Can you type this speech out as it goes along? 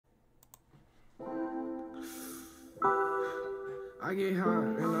I get high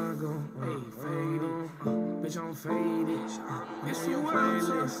and I go, hey, faded. Bitch, I'm faded. I'm on your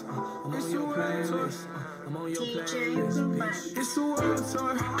playlist. I'm on your playlist. I'm on your playlist, bitch. It's a world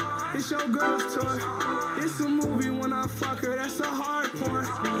tour. It's your girl's tour. It's a movie when I fuck her. That's a hard porn.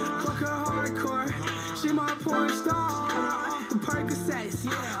 Fuck her hardcore. She my porn star. Off the Percocets,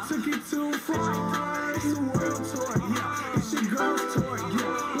 yeah. Took it too far. It's a world tour, yeah. It's your girl's tour,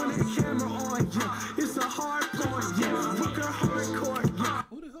 yeah. When the camera on, yeah. It's a hard porn, yeah. Fuck her hardcore, yeah.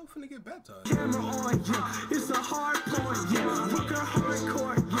 Who the hell finna get baptized? Camera on, yeah. It's a hard porn, yeah. Fuck her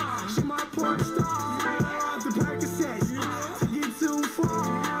hardcore, yeah. She my porn star. Off the Percocets, yeah. Took it too far.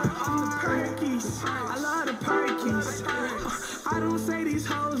 Off the Perkies. I love the Perkies. I don't say these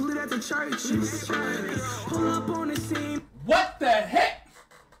hoes lit at the churches. Pull up on the scene. What the heck?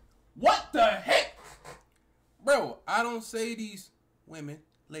 What the heck? Bro, I don't say these women,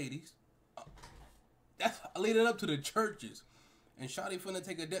 ladies. That's leading up to the churches. And Shawty finna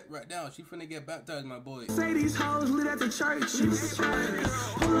take a dip right now. She finna get baptized, my boy. Say these hoes lit at the churches.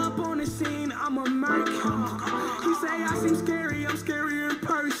 Pull up on the scene, I'm a Mike. He say I seem scary, I'm scarier in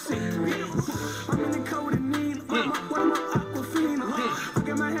person. I'm in the codeine, what am I Aquafina? I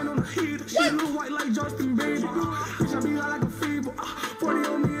get my hand on the heater, she look white like Justin Bieber. Bitch, I be hot like a fever. 40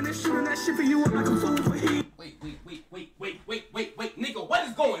 on me and they shooting that shit for you up like a fool for heat. Wait, nigga, what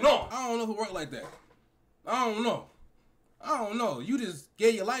is going on? I don't know who work like that. I don't know. You just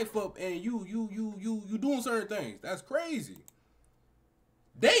gave your life up and you doing certain things. That's crazy.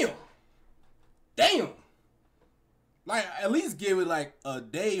 Damn. Like, at least give it like a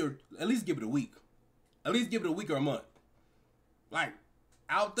day or at least give it a week. At least give it a week or a month. Like,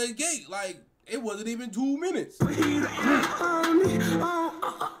 out the gate, like, it wasn't even 2 minutes. I'ma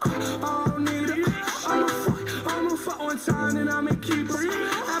fuck one time and I'ma keep her.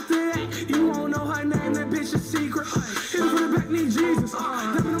 After that, you won't know her name, that bitch is secret. Hit for the back, need Jesus.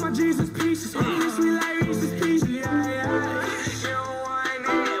 Living on my Jesus pieces. Kiss me like Reese's Pieces. Yeah. You don't want it,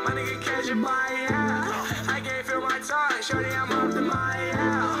 my nigga catch it by yeah. I can't feel my tongue, shorty, I'm up to my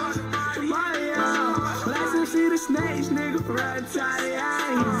yeah. Let's them see the snakes, nigga.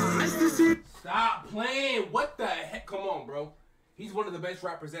 Let's just see. Stop playing. What the heck? Come on, bro. He's one of the best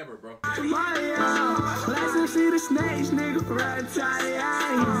rappers ever, bro. Let's them see the snakes, nigga.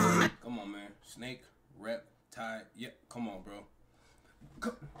 Come on, man. Snake, reptile. Yeah, come on, bro.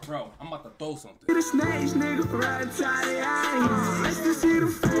 Bro, I'm about to throw something. The snakes, nigga. Let's just see the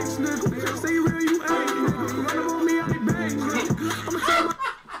fakes, nigga. Say real, you ain't, nigga. Run up on me, I be bang, nigga. I'ma tell my.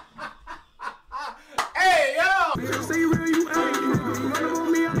 Hey, yo! Say real, you ain't, nigga. Run up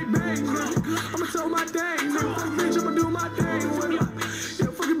on me, I be bang, nigga. I'ma tell my dang, nigga. Fuck bitch, I'ma do my thing with her.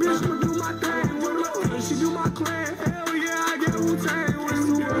 Yeah, fucking bitch, I'ma do my thing with her. She do my clan. Hell yeah, I get Wu-Tang with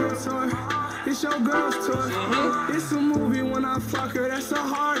the world tour. It's your girl's tour. It's a movie when I fuck her. That's a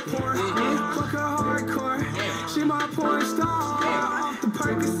hard porn. Fuck her hardcore. She my porn star. Off the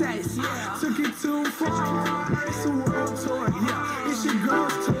Percocets, yeah. Took it too far. It's a world tour, yeah. It's your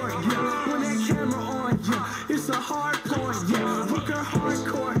girl's tour, yeah. When that camera on, yeah. It's a hard porn, yeah. Fuck her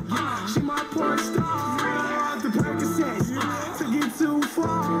hardcore, yeah. She my porn star. Off the Percocets, yeah. Took it too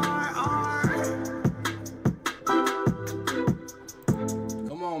far.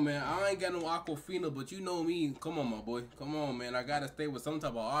 Come on, man. I ain't got no Aquafina, but you know me. Come on, my boy. Come on, man. I gotta stay with some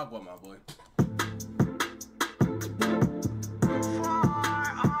type of agua, my boy.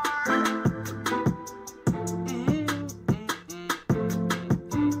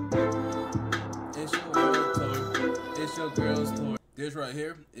 It's your world tour. It's your girl's tour. This right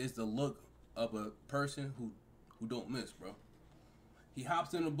here is the look of a person who don't miss, bro. He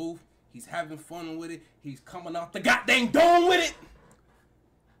hops in the booth. He's having fun with it. He's coming off the goddamn dome with it.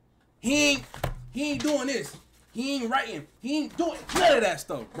 He ain't doing this. He ain't writing. He ain't doing none of that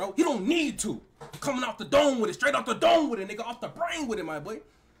stuff, bro. He don't need to. Coming off the dome with it. Straight off the dome with it, nigga. Off the brain with it, my boy.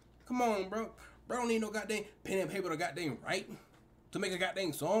 Come on, bro. Bro don't need no goddamn pen and paper to goddamn write to make a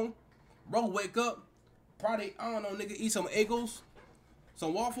goddamn song. Bro, wake up. Probably, I don't know, nigga, eat some Eggos,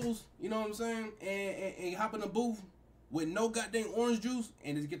 some waffles, you know what I'm saying? And hop in the booth with no goddamn orange juice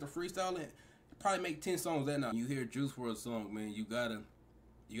and just get the freestyling. Probably make 10 songs that night. You hear Juice for a song, man. You gotta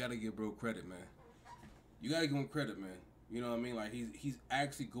give bro credit, man. You gotta give him credit, man. You know what I mean? Like he's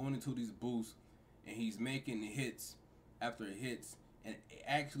actually going into these booths and he's making hits after hits and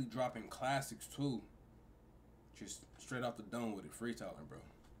actually dropping classics too. Just straight off the dome with it, freestyling, bro.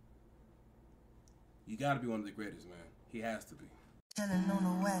 You gotta be one of the greatest, man. He has to be. Chillin' on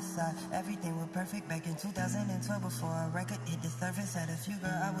the west side, everything was perfect back in 2012 before a record hit the surface. Had a few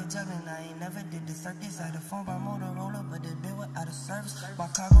girl I was juggling, I ain't never did the circus. I had a phone by Motorola, but the bill was out of service. My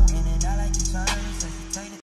car go in and out like you tryna